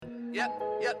I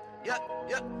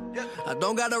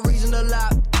don't got a reason to lie.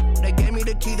 They gave me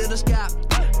the key to the sky,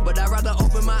 but I'd rather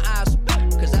open my eyes,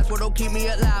 cause that's what'll keep me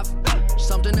alive.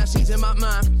 Something that sees in my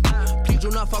mind. Please do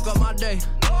not fuck up my day.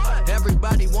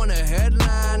 Everybody want a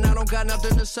headline. I don't got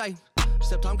nothing to say,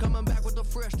 except I'm coming back with the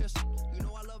freshness. You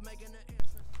know I love making it.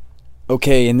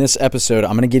 Okay, in this episode,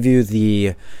 I'm going to give you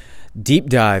the deep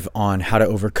dive on how to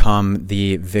overcome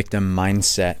the victim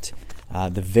mindset.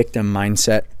 The victim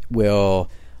mindset will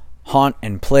haunt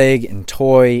and plague and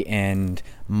toy and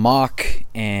mock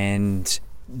and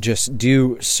just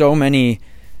do so many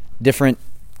different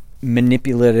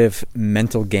manipulative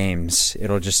mental games.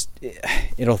 It'll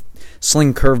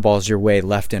sling curveballs your way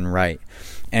left and right.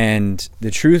 And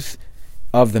the truth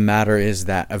of the matter is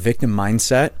that a victim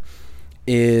mindset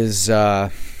is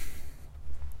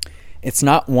it's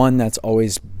not one that's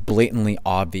always blatantly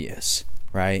obvious,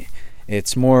 right?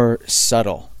 It's more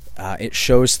subtle. It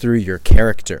shows through your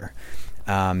character.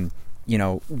 When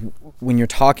you're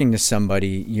talking to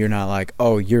somebody, you're not like,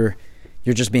 oh, you're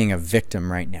just being a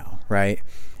victim right now, right?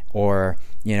 Or,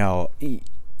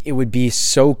 it would be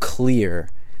so clear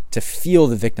to feel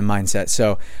the victim mindset.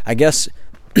 So I guess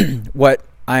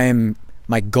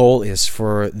my goal is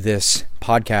for this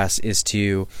podcast is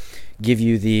to give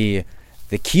you the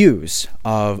cues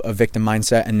of a victim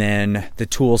mindset and then the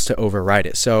tools to override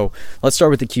it. So let's start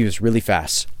with the cues really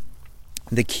fast.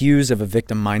 The cues of a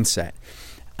victim mindset.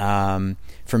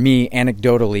 For me,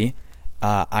 anecdotally,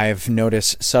 I've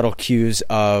noticed subtle cues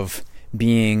of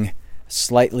being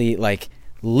slightly like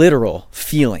literal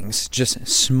feelings, just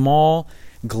small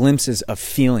glimpses of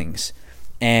feelings.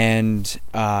 And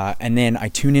then I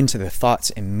tune into the thoughts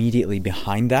immediately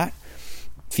behind that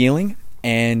feeling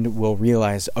and will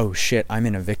realize, oh shit, I'm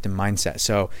in a victim mindset.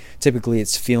 So typically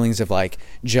it's feelings of like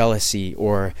jealousy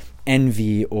or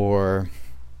envy or,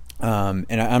 and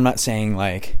I'm not saying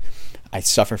like I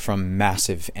suffer from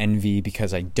massive envy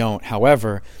because I don't.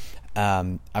 However,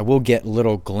 I will get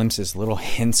little glimpses, little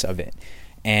hints of it.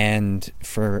 And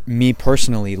for me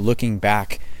personally, looking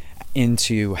back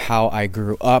into how I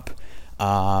grew up,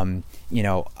 I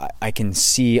can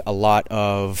see a lot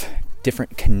of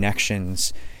different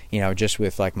connections, just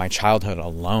with like my childhood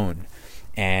alone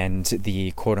and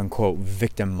the quote unquote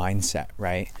victim mindset,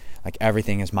 right? Like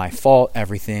everything is my fault,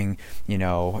 everything,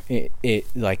 it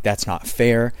like that's not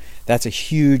fair. That's a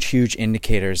huge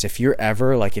indicators. If you're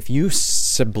ever like, if you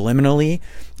subliminally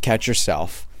catch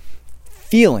yourself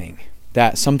feeling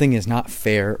that something is not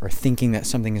fair or thinking that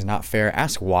something is not fair,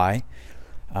 ask why.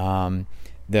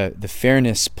 The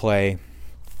fairness play,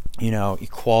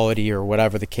 equality or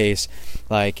whatever the case,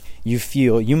 like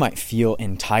you might feel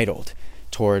entitled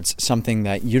towards something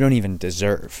that you don't even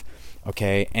deserve.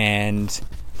 Okay. And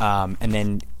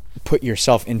then put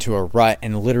yourself into a rut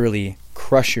and literally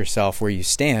crush yourself where you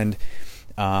stand,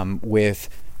 with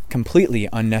completely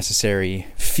unnecessary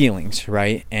feelings,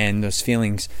 right? And those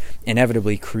feelings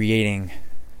inevitably creating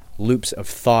loops of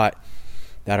thought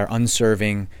that are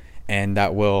unserving and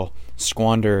that will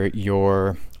squander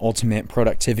your ultimate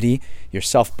productivity, your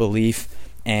self-belief,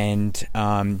 and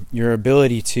your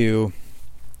ability to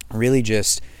really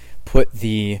just put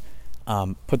the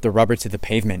rubber to the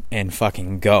pavement and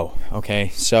fucking go. Okay,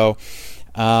 so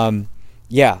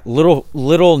little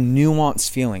nuanced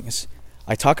feelings.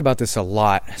 I talk about this a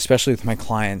lot, especially with my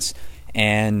clients,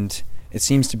 and it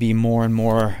seems to be more and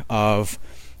more of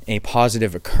a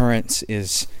positive occurrence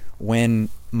is when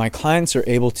my clients are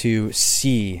able to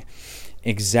see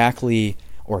exactly,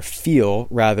 or feel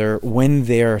rather, when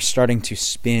they're starting to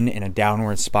spin in a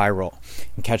downward spiral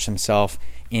and catch themselves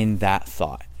in that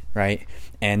thought, right?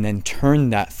 And then turn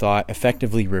that thought,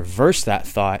 effectively reverse that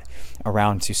thought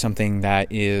around to something that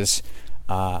is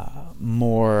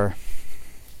more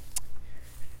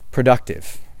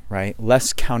productive, right?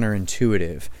 Less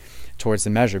counterintuitive towards the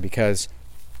measure. Because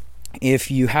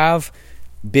if you have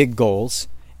big goals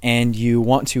and you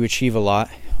want to achieve a lot,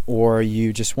 or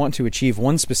you just want to achieve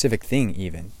one specific thing,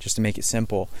 even just to make it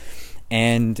simple,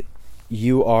 and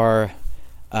you are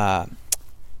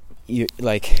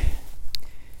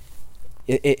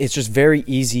it's just very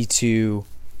easy to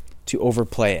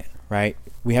overplay it, right?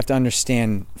 We have to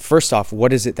understand, first off,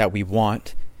 what is it that we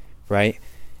want, right?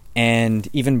 And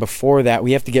even before that,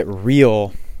 we have to get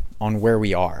real on where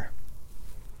we are.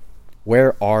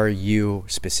 Where are you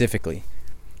specifically?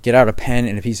 Get out a pen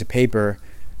and a piece of paper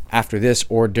after this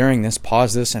or during this,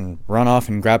 pause this and run off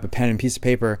and grab a pen and piece of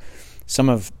paper. Some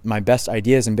of my best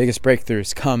ideas and biggest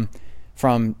breakthroughs come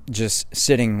from just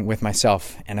sitting with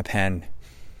myself and a pen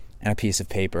and a piece of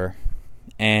paper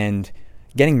and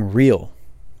getting real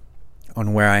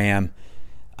on where I am.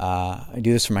 I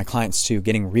do this for my clients too,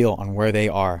 getting real on where they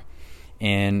are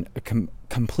in a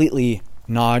completely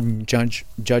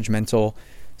non-judgmental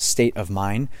state of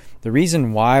mind. The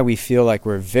reason why we feel like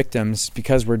we're victims is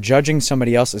because we're judging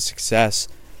somebody else's success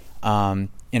in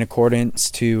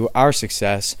accordance to our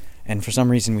success, and for some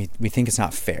reason we think it's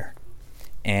not fair,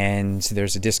 and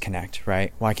there's a disconnect,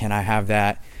 right? Why can't I have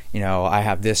that? I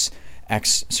have this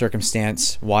X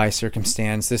circumstance, Y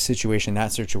circumstance, this situation,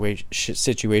 that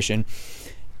situation.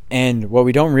 And what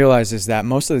we don't realize is that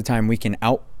most of the time we can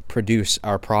outproduce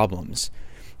our problems.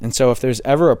 And so if there's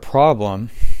ever a problem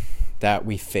that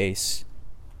we face,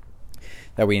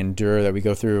 that we endure, that we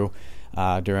go through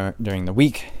during the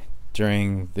week,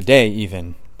 during the day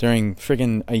even, during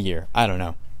friggin' a year, I don't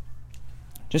know,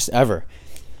 just ever,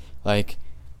 like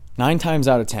 9 times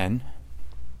out of 10,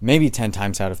 maybe 10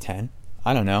 times out of 10,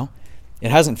 I don't know, it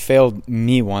hasn't failed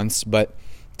me once, but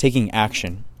taking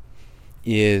action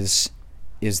is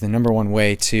the number one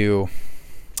way to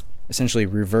essentially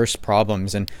reverse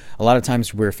problems. And a lot of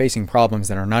times we're facing problems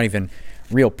that are not even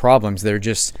real problems. They're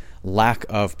just lack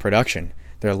of production,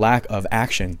 their lack of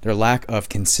action, their lack of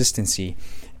consistency.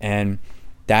 And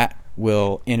that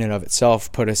will in and of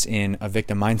itself put us in a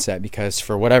victim mindset, because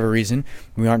for whatever reason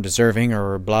we aren't deserving,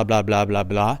 or blah blah blah blah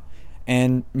blah.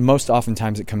 And most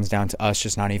oftentimes it comes down to us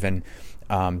just not even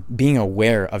being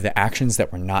aware of the actions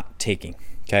that we're not taking.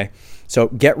 Okay, so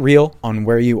get real on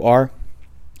where you are,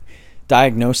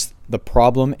 diagnose the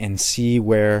problem, and see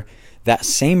where that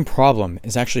same problem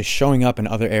is actually showing up in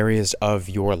other areas of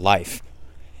your life,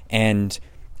 and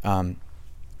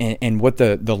what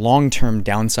the long-term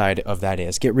downside of that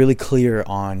is. Get really clear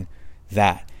on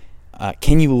that.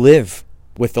 Can you live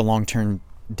with the long-term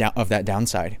of that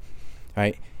downside,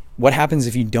 right? What happens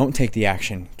if you don't take the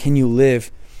action? Can you live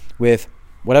with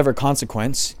whatever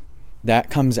consequence that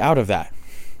comes out of that?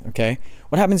 Okay?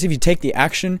 What happens if you take the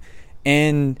action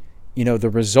and, the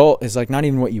result is like not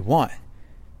even what you want?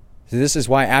 So this is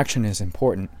why action is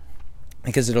important,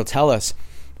 because it'll tell us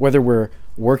whether we're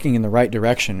working in the right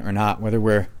direction or not, whether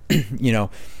we're,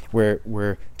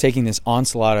 we're taking this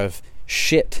onslaught of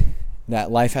shit that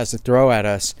life has to throw at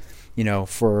us,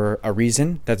 for a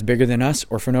reason that's bigger than us,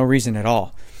 or for no reason at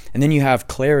all. And then you have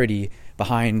clarity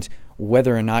behind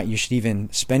whether or not you should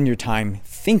even spend your time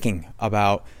thinking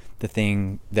about the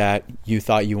thing that you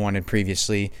thought you wanted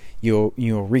previously. You'll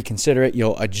reconsider it.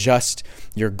 You'll adjust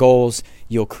your goals.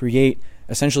 You'll create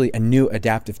essentially a new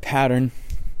adaptive pattern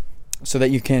so that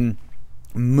you can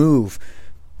move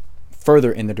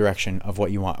further in the direction of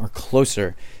what you want, or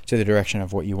closer to the direction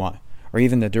of what you want, or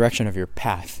even the direction of your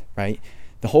path, right?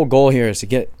 The whole goal here is to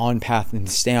get on path and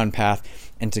to stay on path,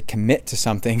 and to commit to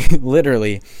something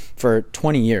literally for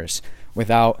 20 years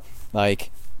without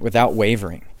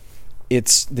wavering.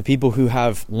 It's the people who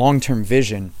have long-term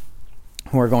vision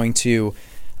who are going to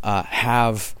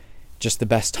have just the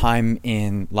best time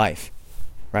in life,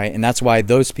 right? And that's why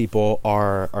those people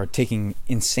are taking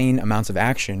insane amounts of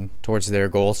action towards their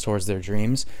goals, towards their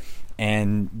dreams,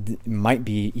 and might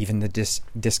be even the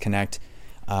disconnect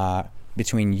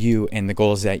between you and the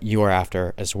goals that you are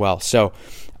after as well. So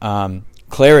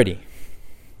clarity.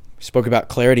 We spoke about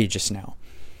clarity just now.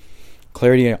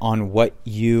 Clarity on what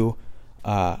will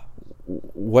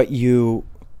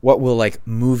like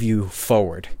move you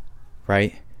forward,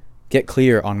 right? Get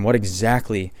clear on what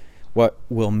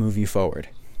will move you forward.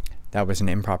 That was an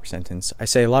improper sentence. I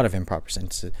say a lot of improper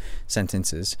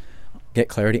sentences. Get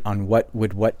clarity on what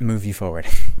move you forward.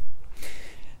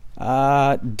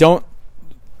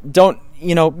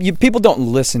 People don't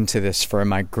listen to this for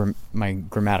my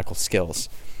grammatical skills.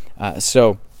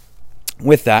 So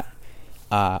with that,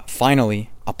 finally,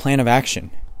 a plan of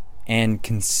action and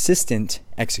consistent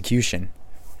execution.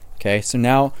 Okay, so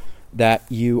now that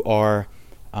you are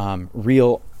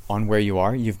real on where you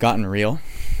are, you've gotten real,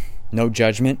 no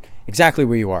judgment, exactly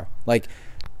where you are. Like,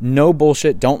 no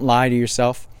bullshit, don't lie to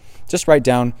yourself. Just write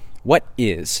down what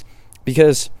is.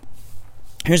 Because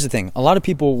here's the thing, a lot of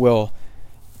people will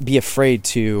be afraid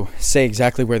to say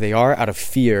exactly where they are out of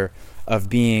fear of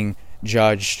being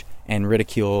judged and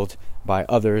ridiculed by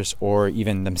others or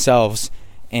even themselves.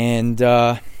 And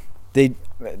it's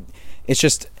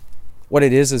just, what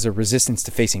it is a resistance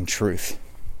to facing truth.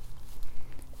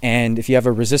 And if you have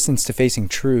a resistance to facing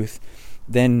truth,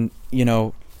 then,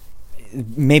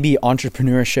 maybe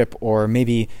entrepreneurship or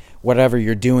maybe whatever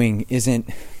you're doing isn't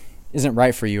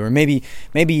right for you. Or maybe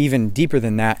even deeper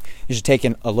than that, you should take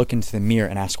a look into the mirror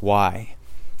and ask why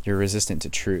you're resistant to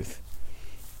truth.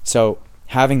 So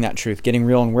having that truth, getting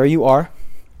real on where you are,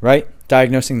 right?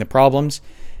 Diagnosing the problems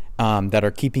that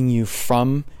are keeping you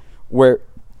from where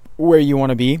you want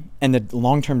to be, and the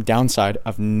long-term downside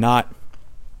of not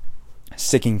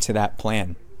sticking to that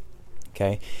plan.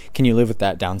 Okay. Can you live with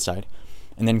that downside?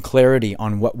 And then clarity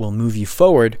on what will move you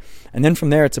forward. And then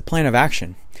from there, it's a plan of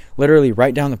action. Literally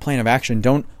write down the plan of action.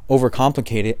 Don't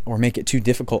overcomplicate it or make it too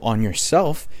difficult on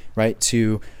yourself, right?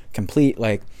 To complete,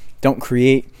 like, don't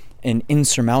create an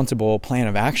insurmountable plan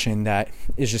of action that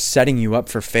is just setting you up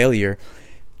for failure.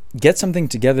 Get something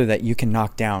together that you can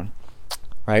knock down,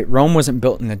 right? Rome wasn't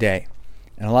built in a day.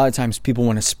 And a lot of times people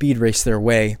want to speed race their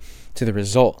way to the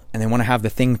result and they want to have the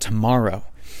thing tomorrow.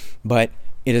 But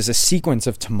it is a sequence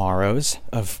of tomorrows,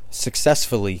 of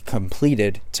successfully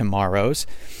completed tomorrows,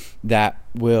 that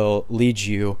will lead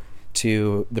you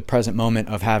to the present moment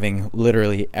of having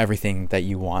literally everything that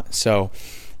you want. So,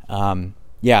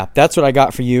 yeah, that's what I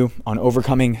got for you on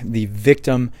overcoming the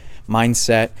victim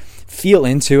mindset. Feel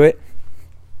into it.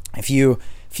 If you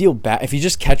feel bad, if you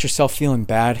just catch yourself feeling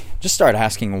bad, just start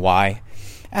asking why.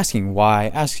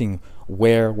 Asking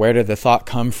where did the thought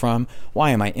come from?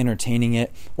 Why am I entertaining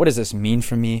it? What does this mean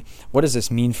for me? What does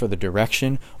this mean for the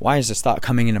direction? Why is this thought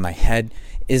coming into my head?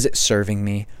 Is it serving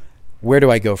me? Where do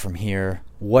I go from here?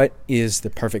 What is the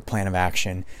perfect plan of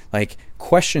action? Like,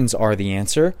 questions are the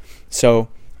answer. So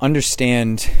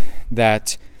understand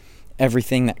that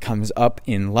everything that comes up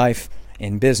in life,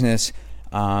 in business,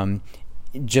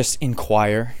 just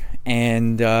inquire,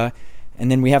 and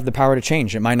then we have the power to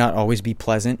change. It might not always be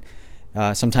pleasant.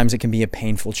 Sometimes it can be a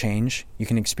painful change. You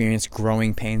can experience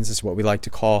growing pains, is what we like to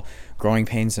call growing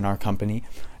pains in our company.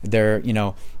 They're,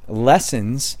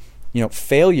 lessons.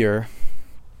 Failure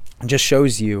just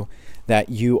shows you that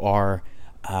you are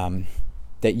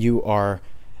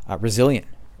resilient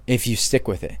if you stick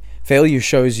with it. Failure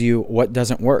shows you what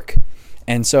doesn't work.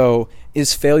 And so,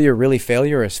 is failure really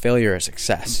failure, or is failure a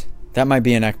success? That might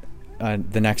be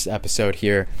the next episode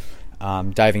here,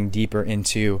 diving deeper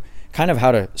into kind of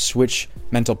how to switch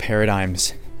mental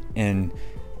paradigms in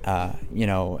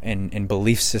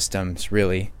belief systems.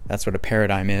 Really, that's what a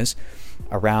paradigm is,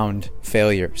 around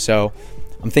failure. So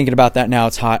I'm thinking about that now.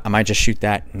 It's hot. I might just shoot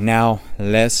that now.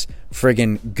 Let's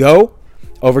friggin' go.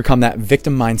 Overcome that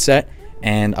victim mindset,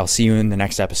 and I'll see you in the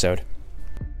next episode.